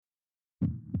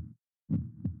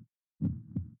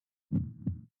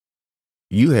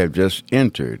You have just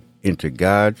entered into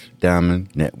God's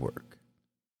Diamond Network.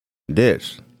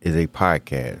 This is a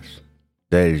podcast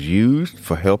that is used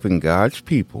for helping God's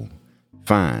people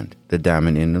find the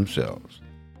diamond in themselves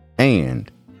and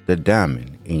the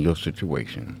diamond in your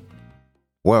situation.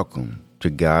 Welcome to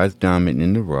God's Diamond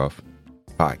in the Rough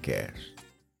podcast.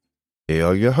 Here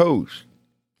are your hosts,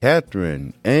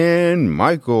 Catherine and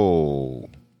Michael.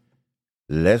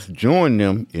 Let's join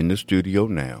them in the studio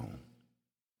now.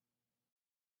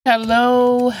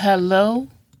 Hello, hello.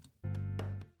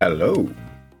 Hello.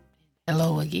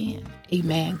 Hello again.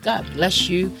 Amen. God bless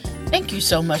you. Thank you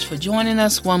so much for joining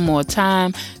us one more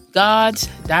time. God's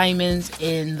Diamonds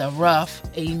in the Rough.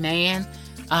 Amen.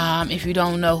 If you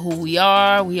don't know who we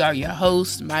are your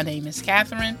hosts. My name is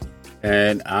Catherine.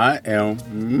 And I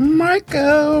am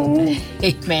Michael.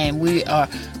 Amen. We are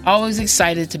always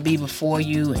excited to be before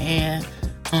you and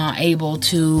able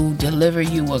to deliver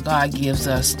you what God gives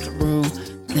us through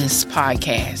this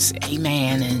podcast.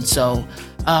 Amen. And so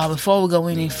before we go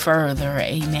any further,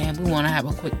 amen, we want to have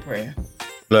a quick prayer.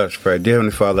 Let's pray. Dear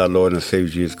Heavenly Father, our Lord and Savior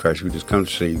Jesus Christ, we just come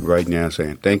to see you right now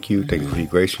saying thank you. Thank you for your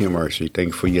grace and your mercy. Thank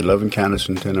you for your loving kindness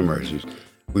and tender mercies.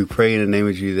 We pray in the name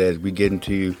of Jesus as we get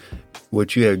into you,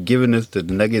 what you have given us, the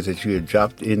nuggets that you have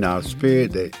dropped in our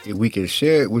spirit, that we can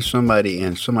share it with somebody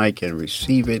and somebody can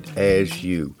receive it as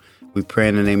you. We pray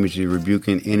in the name of Jesus,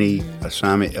 rebuking any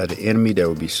assignment of the enemy that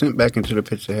will be sent back into the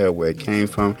pits of hell where it came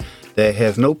from, that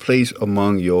has no place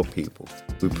among your people.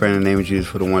 We pray in the name of Jesus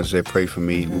for the ones that pray for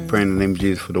me. We pray in the name of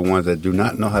Jesus for the ones that do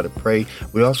not know how to pray.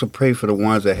 We also pray for the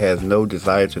ones that have no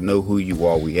desire to know who you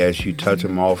are. We ask you touch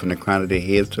them all from the crown of their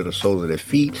heads to the soles of their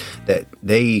feet, that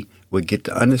they would get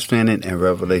the understanding and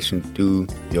revelation through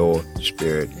your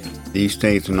spirit. These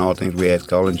things and all things we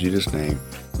ask all in Jesus' name.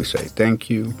 We say thank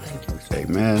you. We say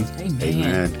amen,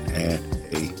 amen, and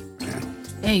amen.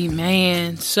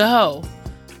 Amen. So,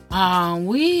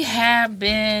 we have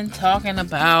been talking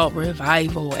about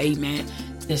revival. Amen.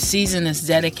 The season is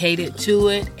dedicated to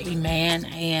it. Amen.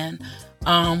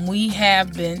 And we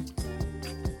have been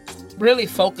really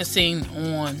focusing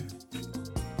on,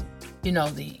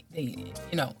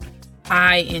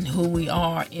 I and who we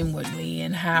are inwardly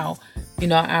and how,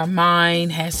 our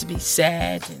mind has to be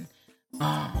set. And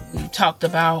we talked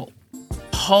about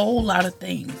a whole lot of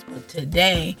things. But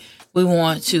today, we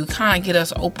want to kind of get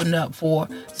us opened up for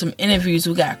some interviews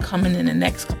we got coming in the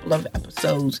next couple of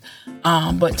episodes.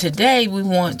 But today, we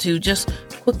want to just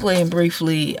quickly and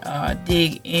briefly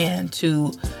dig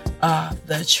into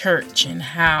the church and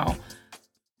how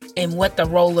and what the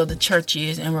role of the church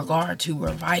is in regard to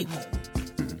revival.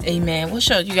 Amen. You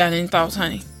got any thoughts,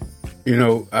 honey?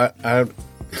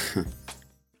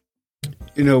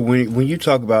 When you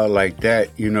talk about it like that,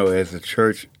 as a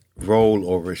church role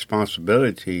or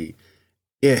responsibility,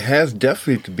 it has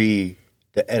definitely to be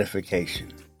the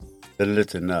edification, the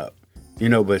lifting up.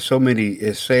 But so many,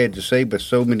 it's sad to say, but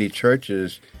so many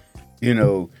churches,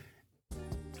 it's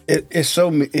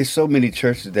so many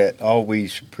churches that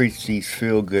always preach these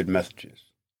feel good messages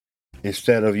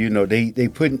instead of,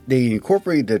 they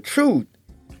incorporate the truth,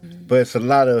 but it's a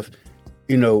lot of,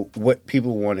 what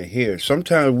people want to hear.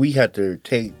 Sometimes we have to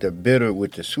take the bitter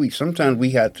with the sweet. Sometimes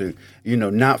we have to,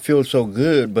 not feel so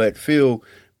good, but feel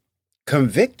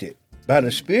convicted by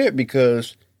the Spirit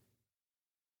because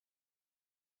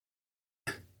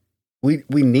we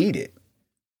need it.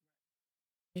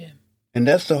 Yeah. And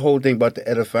that's the whole thing about the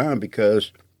edifying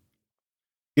because,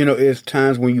 it's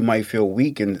times when you might feel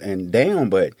weak and down,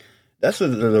 but that's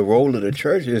the role of the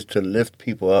church is to lift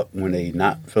people up when they're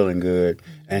not feeling good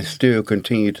and still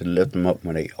continue to lift them up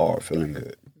when they are feeling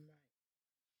good.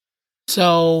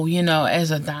 So,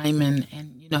 as a diamond,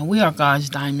 and, we are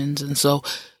God's diamonds. And so,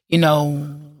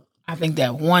 I think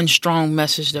that one strong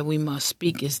message that we must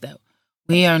speak is that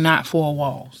we are not four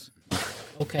walls.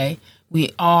 Okay? We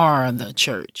are the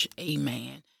church.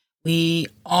 Amen. We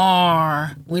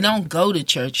don't go to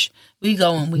church. We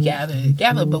go and we gather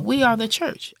together, but we are the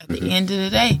church. At the end of the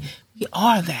day, we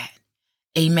are that.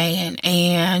 Amen.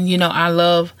 And, I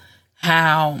love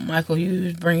how, Michael, you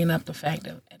was bringing up the fact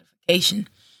of edification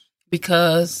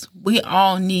because we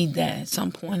all need that at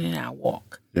some point in our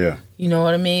walk. Yeah. You know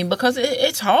what I mean? Because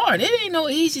it's hard. It ain't no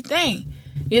easy thing.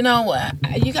 You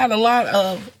got a lot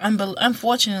of,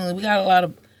 unfortunately, we got a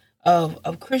lot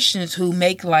of Christians who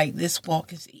make like this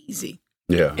walk is easy.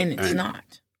 Yeah. And it's not.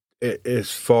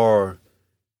 It's far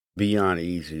beyond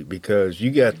easy because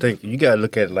you got to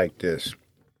look at it like this.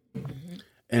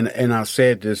 Mm-hmm. And I've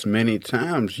said this many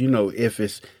times, if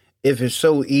it's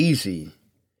so easy,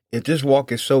 if this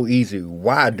walk is so easy,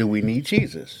 why do we need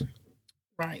Jesus?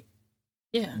 Right.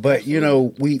 Yeah. But,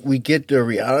 we get the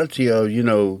reality of,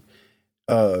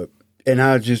 and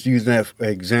I'll just use that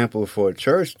example for a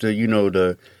church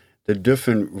to, the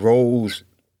different roles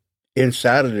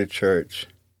inside of the church,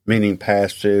 meaning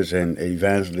pastors and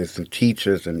evangelists and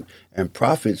teachers and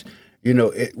prophets.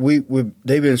 They've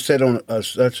been set on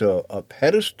such a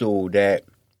pedestal that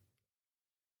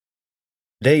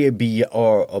they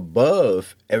are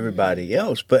above everybody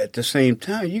else. But at the same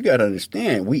time, you got to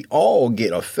understand, we all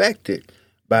get affected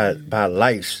by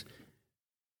life's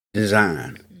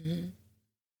design. Mm-hmm.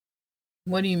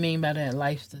 What do you mean by that,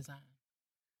 life's design?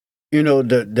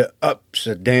 The ups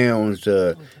and downs,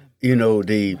 the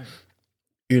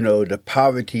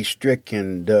poverty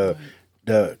stricken, the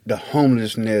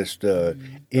homelessness, the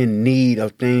in need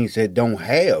of things that don't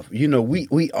have.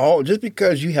 We all, just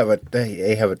because you have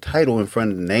they have a title in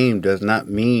front of the name does not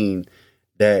mean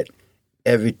that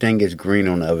everything is green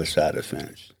on the other side of the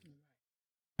fence.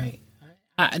 Right.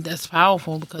 That's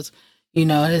powerful because, it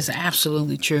is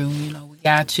absolutely true. We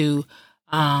got to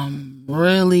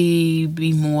really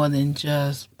be more than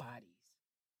just bodies.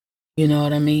 You know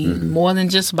what I mean? Mm-hmm. More than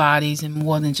just bodies and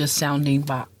more than just sounding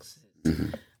boxes.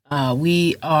 Mm-hmm.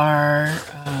 We are,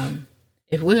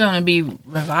 if we're going to be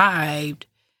revived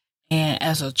and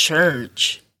as a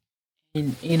church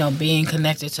and, being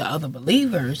connected to other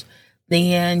believers,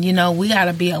 then, we got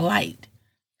to be a light.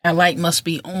 Our light must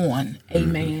be on.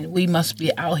 Amen. Mm-hmm. We must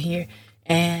be out here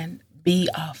and be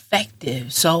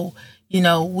effective. So, you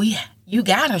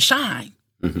got to shine,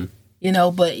 mm-hmm.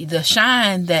 But the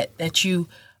shine that you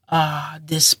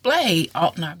display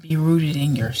ought not be rooted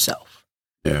in yourself.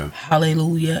 Yeah.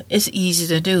 Hallelujah. It's easy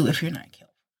to do if you're not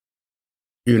careful.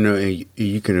 And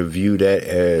you can view that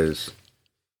as,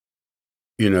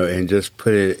 and just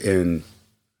put it in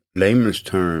layman's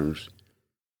terms,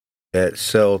 that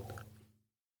self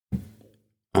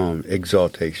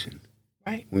exaltation.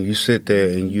 Right. When you sit there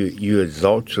and you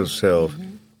exalt yourself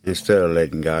mm-hmm. instead of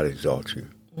letting God exalt you.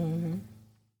 Mm-hmm.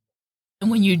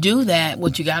 And when you do that,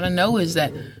 what you got to know is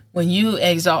that when you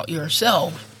exalt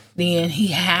yourself, then he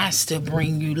has to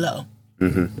bring you low.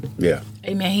 Mm-hmm. Yeah.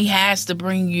 Amen. He has to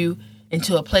bring you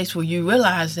into a place where you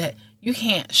realize that you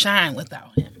can't shine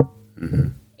without him mm-hmm.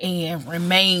 and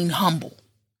remain humble.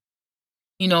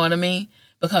 You know what I mean?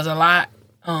 Because a lot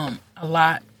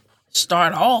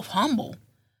start off humble,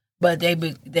 but they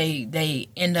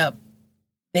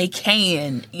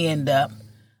can end up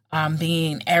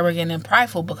being arrogant and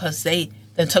prideful because they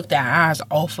then took their eyes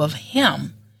off of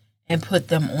him and put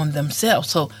them on themselves.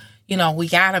 So, we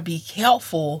got to be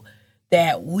careful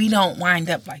that we don't wind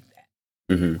up like that.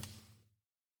 Mm-hmm.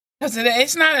 Because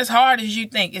it's not as hard as you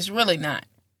think. It's really not.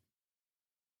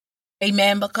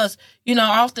 Amen. Because,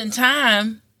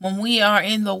 oftentimes when we are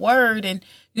in the word and,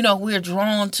 we're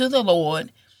drawn to the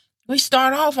Lord, we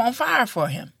start off on fire for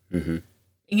him. Mm-hmm.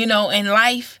 And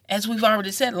life, as we've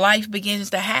already said, life begins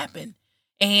to happen.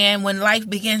 And when life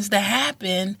begins to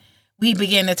happen, we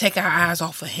begin to take our eyes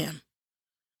off of him.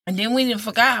 And then we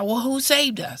forgot, who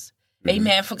saved us? Mm-hmm.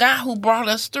 Amen. Forgot who brought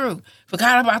us through.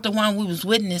 Forgot about the one we was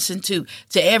witnessing to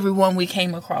everyone we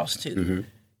came across to. Mm-hmm.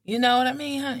 You know what I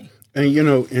mean, honey?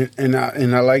 And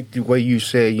I like the way you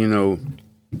said,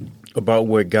 about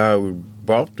where God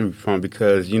brought through from,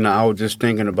 because, I was just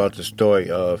thinking about the story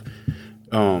of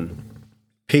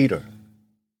Peter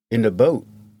in the boat.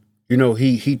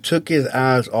 He took his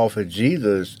eyes off of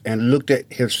Jesus and looked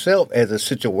at himself as a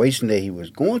situation that he was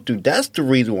going through. That's the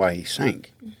reason why he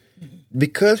sank.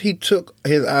 Because he took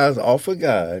his eyes off of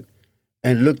God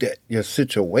and looked at your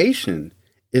situation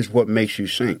is what makes you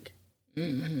sink.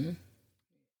 Mm-hmm.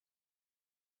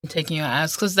 Taking your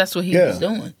eyes, because that's what he was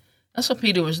doing. That's what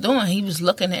Peter was doing. He was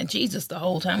looking at Jesus the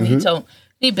whole time. Mm-hmm.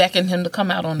 He beckoned him to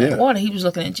come out on that water. He was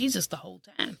looking at Jesus the whole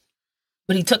time.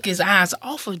 But he took his eyes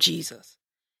off of Jesus.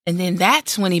 And then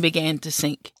that's when he began to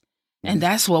sink. And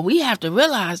that's what we have to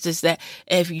realize, is that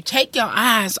if you take your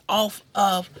eyes off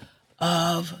of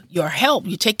your help,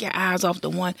 you take your eyes off the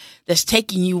one that's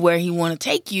taking you where he want to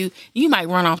take you, you might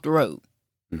run off the road.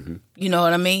 Mm-hmm. You know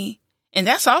what I mean? And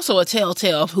that's also a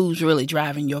telltale of who's really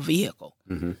driving your vehicle.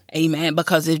 Mm-hmm. Amen.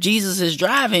 Because if Jesus is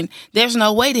driving, there's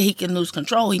no way that he can lose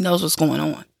control. He knows what's going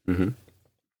on. Mm-hmm.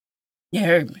 You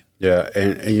heard me. Yeah,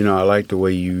 and I like the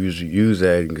way you use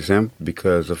that example,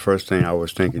 because the first thing I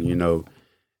was thinking,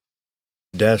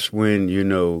 that's when,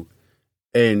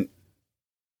 and,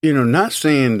 not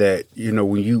saying that,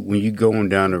 when you going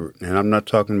down and I'm not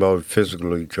talking about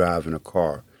physically driving a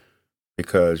car,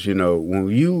 because, when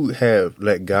you have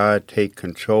let God take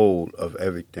control of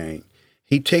everything,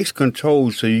 he takes control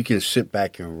so you can sit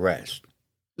back and rest.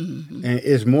 Mm-hmm. And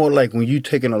it's more like when you're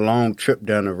taking a long trip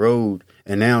down the road,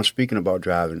 and now I'm speaking about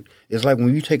driving, it's like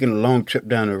when you're taking a long trip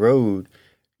down the road,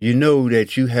 you know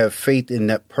that you have faith in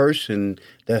that person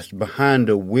that's behind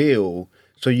the wheel,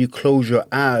 so you close your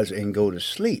eyes and go to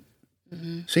sleep.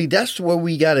 Mm-hmm. See, that's where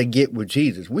we got to get with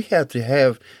Jesus. We have to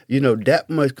have, that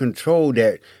much control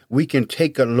that we can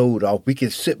take a load off. We can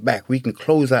sit back. We can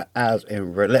close our eyes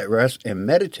and let rest and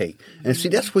meditate. Mm-hmm. And see,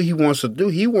 that's what he wants to do.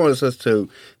 He wants us to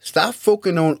stop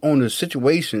focusing on the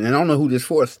situation. And I don't know who this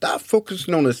for. Stop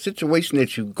focusing on the situation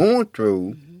that you're going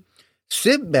through. Mm-hmm.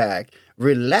 Sit back,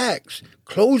 relax,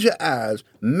 close your eyes,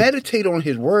 meditate on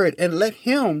his word, and let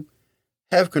him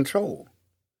have control.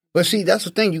 But see, that's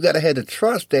the thing. You got to have the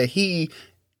trust that he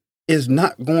is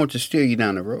not going to steer you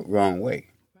down the wrong way.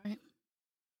 Right.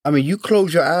 I mean, you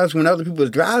close your eyes when other people are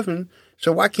driving,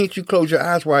 so why can't you close your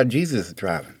eyes while Jesus is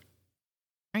driving?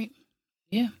 Right.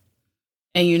 Yeah.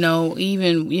 And,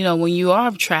 even, when you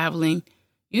are traveling,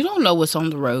 you don't know what's on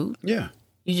the road. Yeah.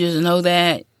 You just know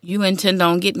that you intend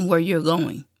on getting where you're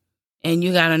going. And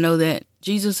you got to know that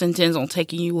Jesus intends on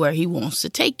taking you where he wants to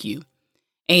take you.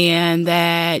 And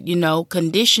that,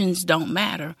 conditions don't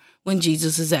matter when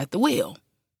Jesus is at the wheel.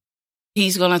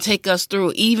 He's going to take us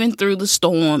through, even through the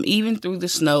storm, even through the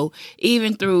snow,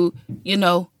 even through,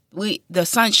 the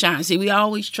sunshine. See, we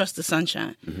always trust the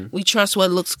sunshine. Mm-hmm. We trust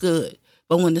what looks good.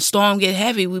 But when the storm get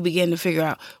heavy, we begin to figure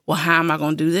out, well, how am I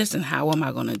going to do this and how am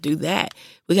I going to do that?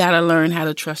 We got to learn how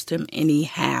to trust him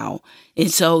anyhow.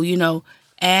 And so,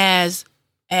 as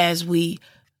we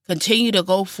continue to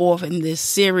go forth in this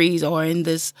series or in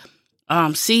this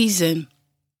season,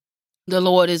 the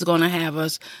Lord is going to have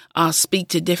us speak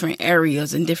to different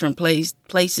areas and different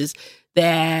places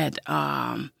that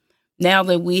now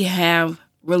that we have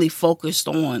really focused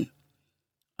on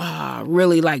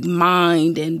really like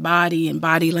mind and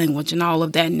body language and all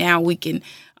of that, now we can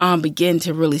begin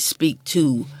to really speak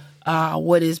to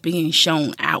what is being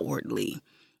shown outwardly.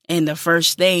 And the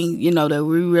first thing, that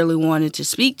we really wanted to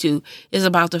speak to is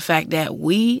about the fact that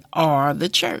we are the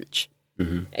church.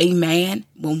 Mm-hmm. Amen.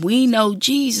 When we know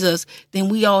Jesus, then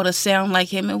we ought to sound like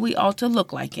him and we ought to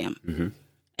look like him. Mm-hmm.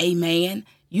 Amen.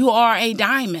 You are a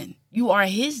diamond. You are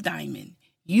his diamond.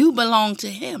 You belong to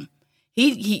him.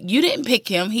 You didn't pick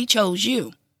him. He chose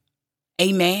you.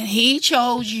 Amen. He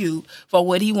chose you for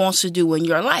what he wants to do in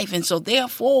your life. And so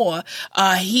therefore,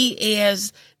 he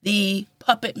is the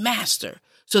puppet master.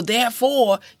 So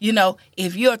therefore,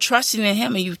 if you're trusting in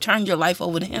him and you've turned your life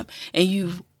over to him and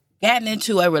you've gotten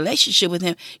into a relationship with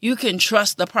him, you can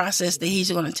trust the process that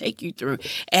he's going to take you through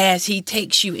as he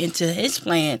takes you into his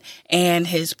plan and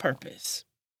his purpose.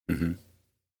 Mm-hmm.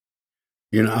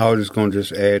 I was just going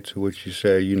to add to what you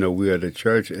said. We are the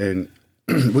church, and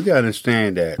we got to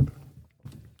understand that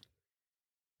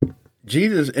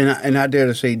Jesus, and I dare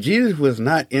to say, Jesus was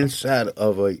not inside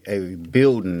of a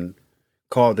building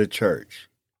called the church.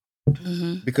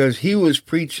 Mm-hmm. Because he was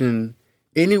preaching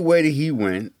anywhere that he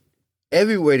went,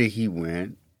 everywhere that he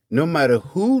went, no matter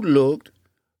who looked,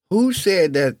 who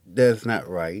said that that's not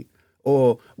right,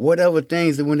 or whatever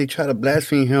things that when they try to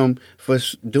blaspheme him for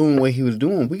doing what he was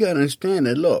doing, we got to understand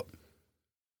that, look,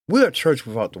 we're a church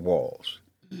without the walls.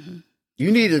 Mm-hmm.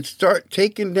 You need to start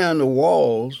taking down the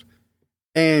walls,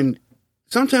 and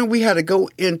sometimes we have to go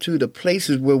into the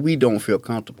places where we don't feel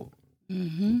comfortable.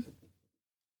 Mm-hmm.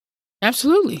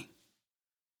 Absolutely.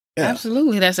 Yeah.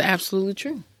 Absolutely. That's absolutely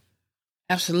true.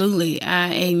 Absolutely.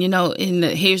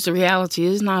 Here's the reality.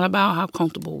 It's not about how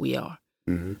comfortable we are.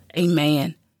 Mm-hmm.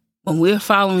 Amen. When we're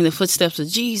following the footsteps of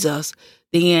Jesus,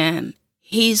 then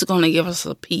he's going to give us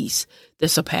a peace that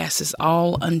surpasses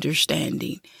all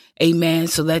understanding. Amen.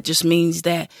 So that just means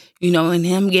that, in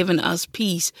him giving us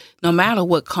peace, no matter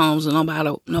what comes and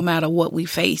no matter what we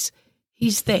face,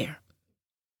 he's there.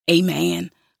 Amen.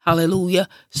 Hallelujah.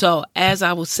 So as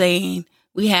I was saying,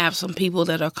 we have some people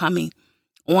that are coming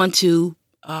onto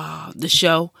the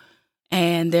show,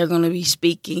 and they're going to be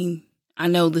speaking. I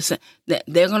know that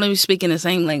they're going to be speaking the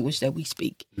same language that we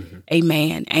speak. Mm-hmm.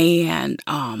 Amen. And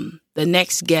the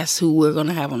next guest who we're going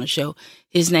to have on the show,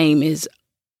 his name is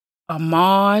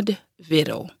Ahmad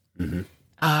Vidal.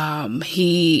 Mm-hmm.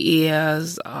 He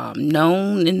is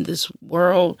known in this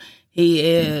world. He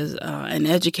is an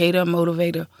educator,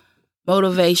 motivational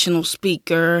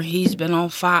speaker. He's been on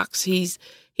Fox. He's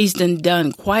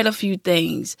done quite a few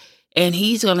things, and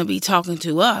he's going to be talking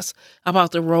to us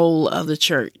about the role of the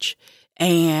church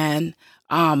and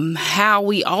how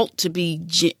we ought to be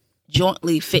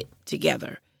jointly fit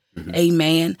together. Mm-hmm.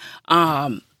 Amen.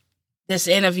 This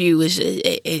interview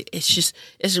it's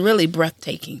really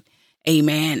breathtaking.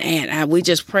 Amen. And we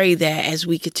just pray that as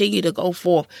we continue to go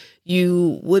forth,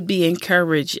 you would be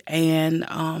encouraged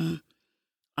and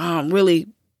really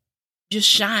just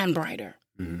shine brighter.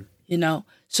 Mm-hmm.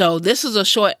 So this is a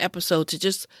short episode to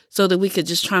just so that we could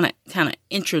just try to kind of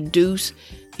introduce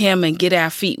him and get our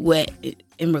feet wet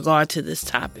in regard to this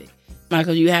topic.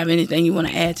 Michael, you have anything you want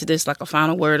to add to this, like a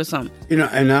final word or something?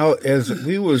 And now as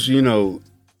we was,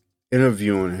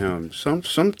 interviewing him, some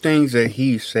things that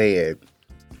he said,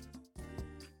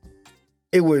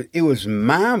 it was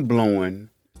mind blowing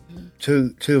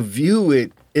to view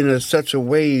it in such a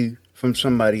way from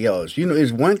somebody else.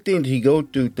 It's one thing to go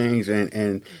through things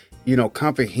and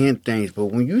comprehend things, but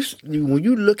when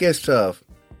you look at stuff,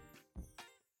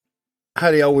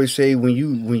 how they always say, when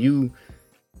you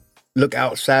look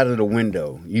outside of the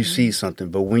window, you see something,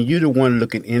 but when you're the one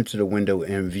looking into the window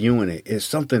and viewing it, it's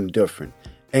something different.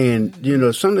 And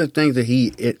some of the things that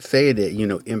he said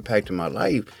that impacted my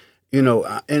life, and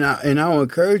I'll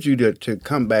encourage you to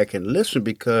come back and listen,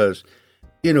 because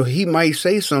he might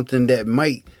say something that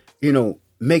might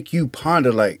make you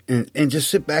ponder, like, and just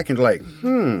sit back and like,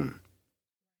 And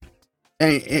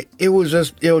it was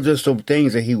just some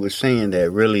things that he was saying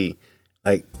that really,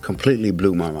 like, completely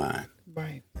blew my mind.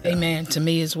 Right. Amen. To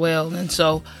me as well. And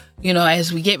so,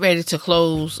 as we get ready to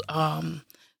close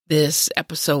this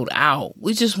episode out,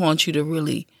 we just want you to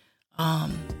really,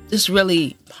 just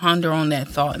really ponder on that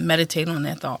thought, meditate on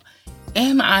that thought.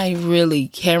 Am I really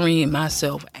carrying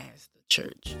myself as the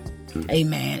church?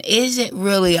 Amen. Is it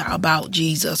really about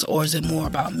Jesus, or is it more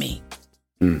about me?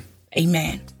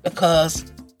 Amen.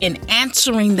 Because in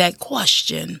answering that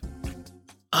question,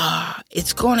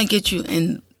 it's going to get you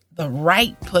in the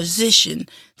right position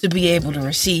to be able to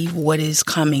receive what is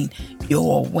coming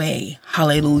your way.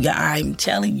 Hallelujah. I'm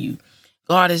telling you,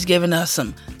 God has given us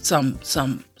some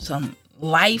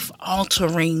life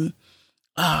altering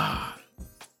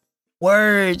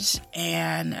words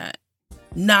and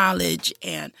knowledge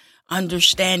and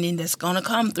understanding that's going to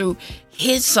come through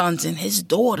his sons and his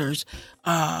daughters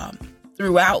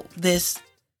throughout this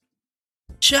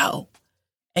show.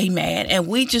 Amen. And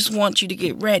we just want you to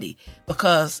get ready,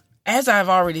 because as I've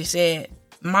already said,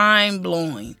 mind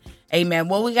blowing. Amen.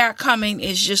 What we got coming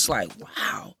is just like,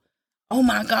 wow. Oh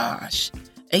my gosh.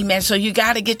 Amen. So you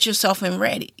got to get yourself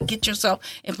ready. Get yourself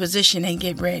in position and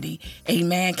get ready.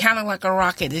 Amen. Kind of like a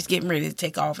rocket is getting ready to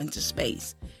take off into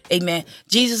space. Amen.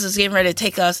 Jesus is getting ready to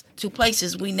take us to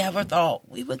places we never thought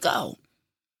we would go.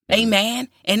 Amen.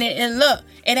 And look,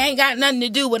 it ain't got nothing to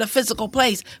do with a physical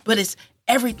place, but it's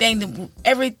everything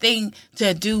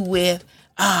to do with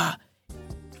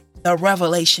the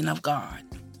revelation of God.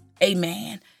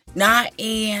 Amen. Not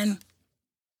in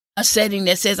a setting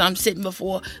that says I'm sitting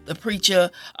before the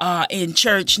preacher in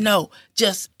church. No,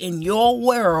 just in your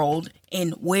world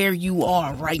and where you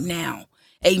are right now.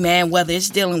 Amen. Whether it's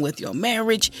dealing with your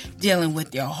marriage, dealing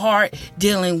with your heart,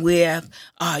 dealing with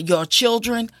your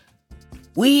children.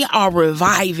 We are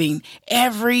reviving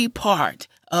every part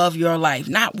of your life.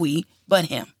 Not we, but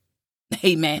him.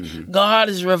 Amen. Mm-hmm. God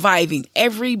is reviving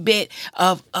every bit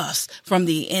of us from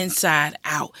the inside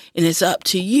out. And it's up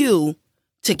to you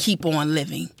to keep on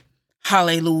living.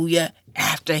 Hallelujah.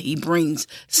 After he brings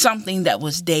something that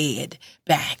was dead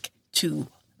back to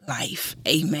life.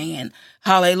 Amen.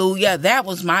 Hallelujah. That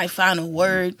was my final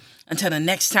word. Until the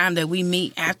next time that we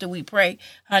meet after we pray.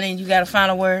 Honey, you got a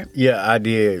final word? Yeah, I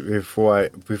did. Before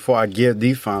I give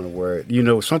the final word,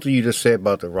 something you just said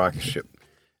about the rocket ship.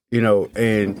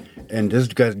 And this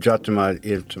got dropped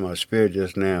into my spirit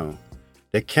just now.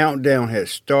 The countdown has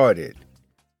started.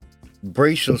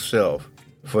 Brace yourself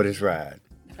for this ride.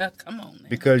 Come on, man.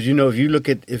 Because if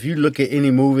you look at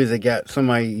any movies that got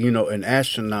somebody, an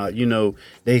astronaut,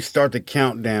 they start the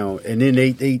countdown, and then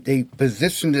they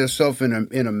position themselves in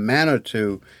a manner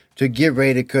to get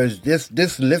ready, because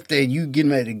this lift that you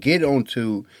getting ready to get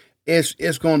onto,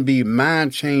 it's going to be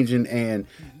mind changing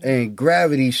and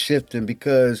gravity shifting,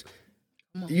 because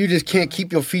you just can't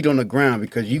keep your feet on the ground,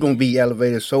 because you're going to be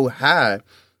elevated so high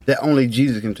that only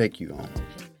Jesus can take you on.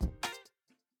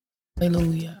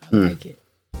 Hallelujah.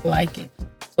 I like it.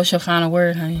 What's your final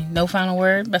word, honey? No final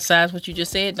word besides what you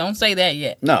just said? Don't say that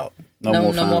yet. No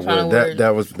more final word.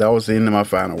 That was the end of my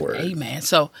final word. Amen.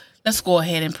 So let's go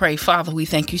ahead and pray. Father, we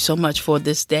thank you so much for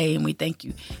this day, and we thank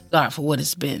you, God, for what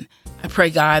it's been. I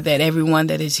pray, God, that everyone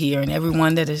that is here and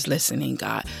everyone that is listening,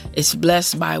 God, is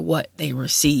blessed by what they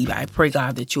receive. I pray,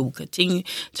 God, that you will continue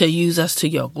to use us to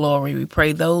your glory. We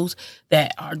pray those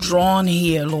that are drawn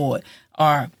here, Lord,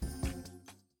 are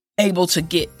able to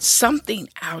get something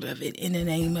out of it in the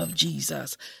name of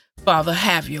Jesus. Father,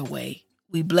 have your way.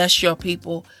 We bless your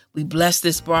people. We bless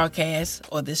this broadcast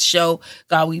or this show.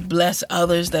 God, we bless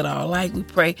others that are alike. We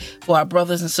pray for our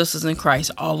brothers and sisters in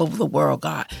Christ all over the world,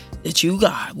 God, that you,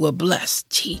 God, will bless,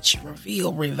 teach,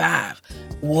 reveal, revive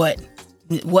what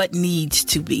needs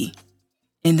to be.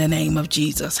 In the name of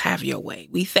Jesus, have your way.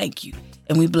 We thank you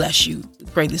and we bless you. We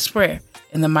pray this prayer.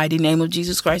 In the mighty name of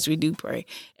Jesus Christ, we do pray.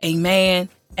 Amen.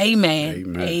 Amen.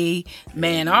 Amen.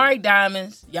 Amen. All right,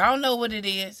 diamonds. Y'all know what it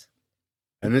is.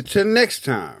 And until next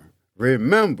time,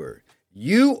 remember,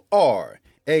 you are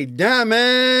a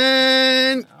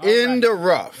diamond in the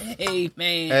rough.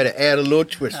 Amen. Had to add a little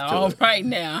twist to it. All right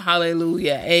now.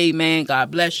 Hallelujah. Amen. God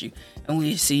bless you. And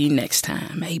we'll see you next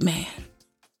time. Amen.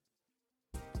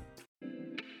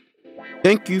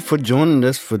 Thank you for joining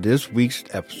us for this week's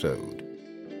episode.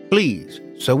 Please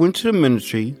sow into the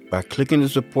ministry by clicking the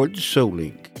Support the Show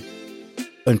link.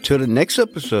 Until the next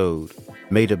episode,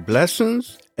 may the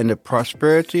blessings and the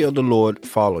prosperity of the Lord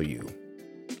follow you.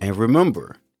 And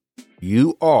remember,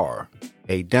 you are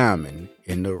a diamond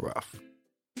in the rough.